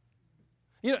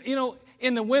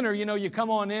 In the winter, you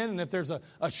come on in, and if there's a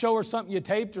show or something you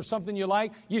taped or something you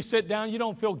like, you sit down, you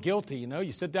don't feel guilty,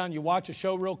 You sit down, you watch a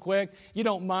show real quick. You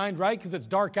don't mind, right? Because it's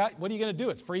dark out. What are you going to do?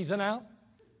 It's freezing out?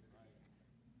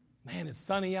 Man, it's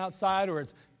sunny outside, or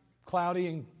it's cloudy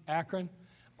in Akron.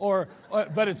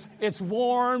 But it's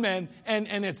warm and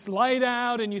it's light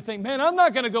out, and you think, man, I'm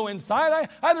not going to go inside.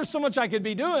 There's so much I could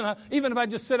be doing, even if I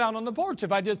just sit out on the porch.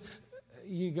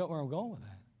 You get where I'm going with that.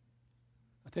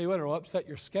 I'll tell you what, it'll upset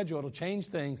your schedule. It'll change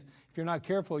things. If you're not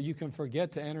careful, you can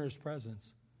forget to enter His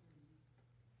presence.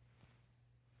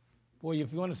 Boy,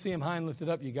 if you want to see Him high and lifted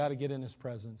up, you got to get in His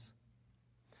presence.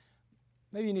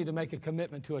 Maybe you need to make a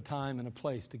commitment to a time and a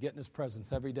place to get in His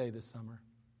presence every day this summer.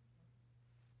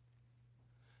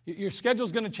 Your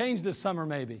schedule's going to change this summer,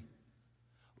 maybe.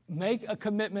 Make a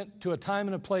commitment to a time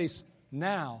and a place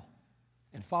now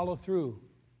and follow through.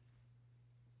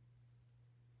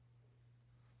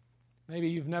 Maybe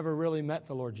you've never really met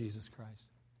the Lord Jesus Christ.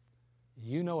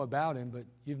 You know about Him, but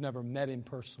you've never met Him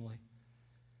personally.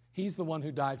 He's the one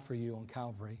who died for you on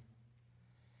Calvary.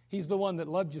 He's the one that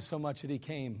loved you so much that He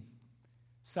came,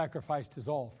 sacrificed His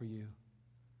all for you.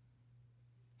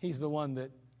 He's the one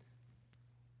that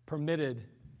permitted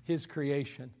His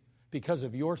creation, because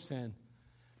of your sin,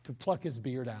 to pluck His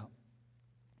beard out,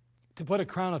 to put a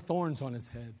crown of thorns on His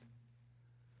head,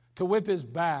 to whip His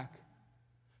back,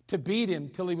 to beat Him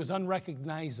till He was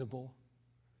unrecognizable,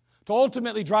 to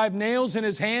ultimately drive nails in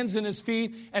His hands and His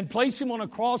feet and place Him on a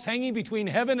cross hanging between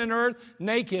heaven and earth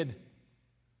naked,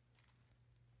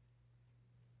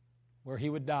 where He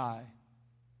would die,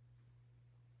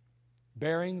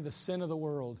 bearing the sin of the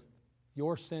world,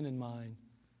 your sin and mine,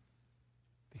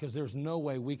 because there's no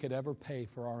way we could ever pay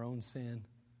for our own sin.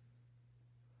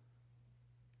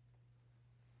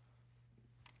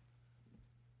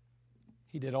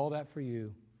 He did all that for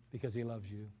you because He loves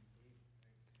you.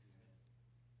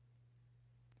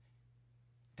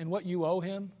 And what you owe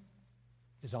Him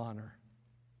is honor.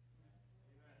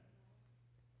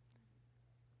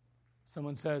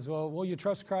 Someone says, well, will you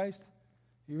trust Christ?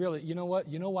 You know what?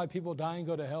 You know why people die and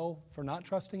go to hell for not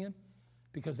trusting Him?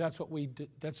 Because that's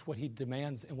what He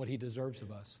demands and what He deserves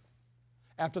of us.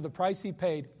 After the price He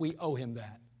paid, we owe Him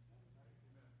that.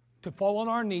 To fall on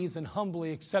our knees and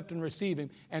humbly accept and receive Him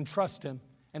and trust Him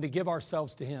and to give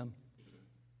ourselves to Him.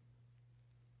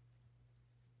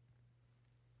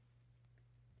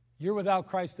 You're without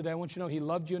Christ today. I want you to know He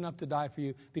loved you enough to die for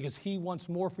you because He wants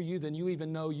more for you than you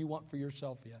even know you want for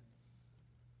yourself yet.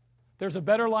 There's a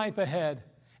better life ahead,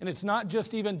 and it's not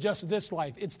just this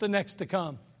life. It's the next to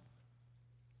come.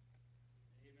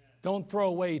 Don't throw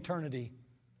away eternity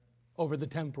over the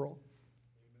temporal.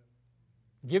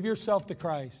 Give yourself to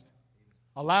Christ.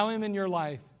 Allow Him in your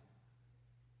life.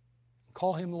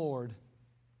 Call Him Lord.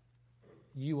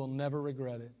 You will never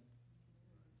regret it.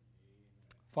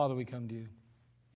 Father, we come to You.